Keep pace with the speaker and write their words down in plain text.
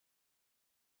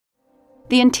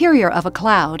The interior of a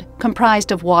cloud,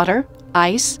 comprised of water,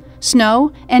 ice,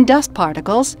 snow, and dust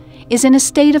particles, is in a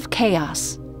state of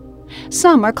chaos.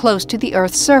 Some are close to the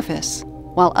Earth's surface,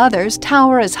 while others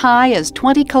tower as high as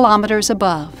 20 kilometers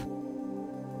above.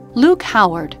 Luke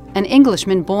Howard, an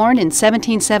Englishman born in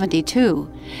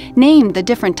 1772, named the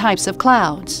different types of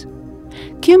clouds.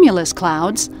 Cumulus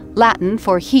clouds, Latin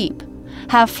for heap,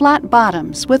 have flat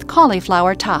bottoms with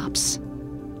cauliflower tops.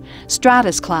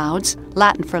 Stratus clouds,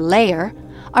 Latin for layer,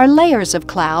 are layers of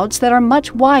clouds that are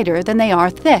much wider than they are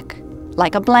thick,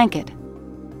 like a blanket.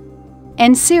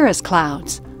 And cirrus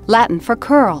clouds, Latin for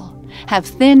curl, have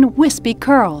thin, wispy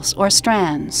curls or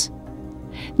strands.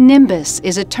 Nimbus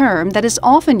is a term that is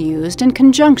often used in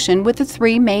conjunction with the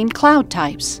three main cloud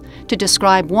types to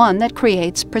describe one that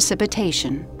creates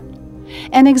precipitation.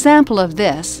 An example of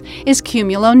this is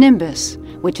cumulonimbus,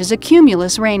 which is a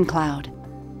cumulus rain cloud.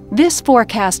 This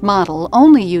forecast model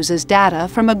only uses data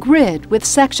from a grid with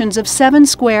sections of 7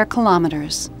 square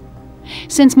kilometers.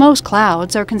 Since most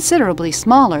clouds are considerably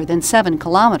smaller than 7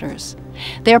 kilometers,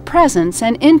 their presence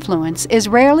and influence is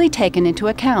rarely taken into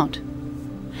account.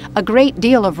 A great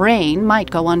deal of rain might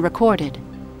go unrecorded.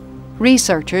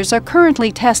 Researchers are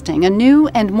currently testing a new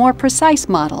and more precise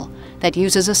model that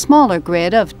uses a smaller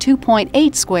grid of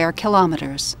 2.8 square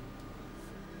kilometers.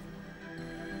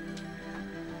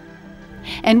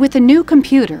 And with the new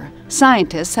computer,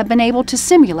 scientists have been able to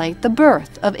simulate the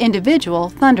birth of individual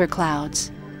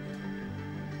thunderclouds.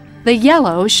 The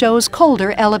yellow shows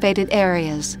colder elevated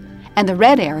areas, and the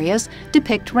red areas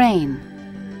depict rain.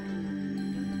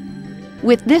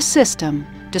 With this system,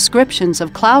 descriptions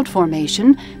of cloud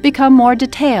formation become more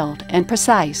detailed and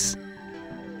precise.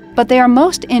 But they are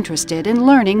most interested in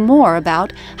learning more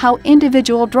about how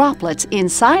individual droplets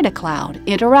inside a cloud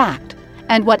interact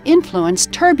and what influence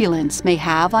turbulence may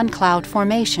have on cloud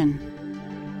formation.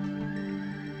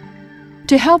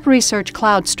 To help research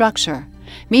cloud structure,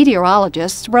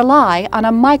 meteorologists rely on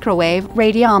a microwave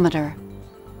radiometer.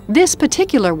 This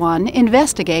particular one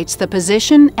investigates the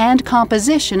position and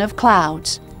composition of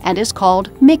clouds and is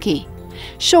called MICI,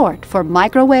 short for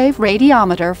Microwave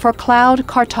Radiometer for Cloud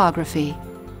Cartography.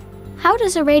 How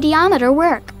does a radiometer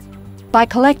work? By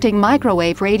collecting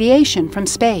microwave radiation from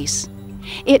space.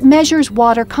 It measures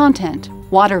water content,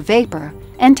 water vapor,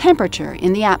 and temperature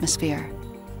in the atmosphere.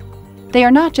 They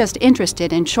are not just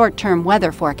interested in short-term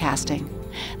weather forecasting.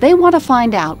 They want to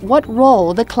find out what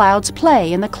role the clouds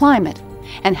play in the climate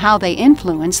and how they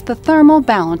influence the thermal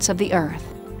balance of the Earth.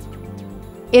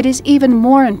 It is even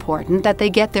more important that they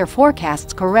get their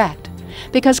forecasts correct,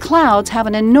 because clouds have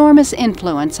an enormous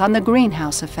influence on the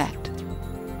greenhouse effect.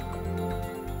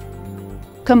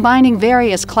 Combining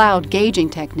various cloud gauging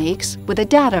techniques with the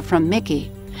data from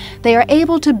MICI, they are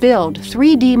able to build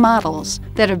 3D models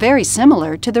that are very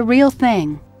similar to the real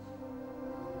thing.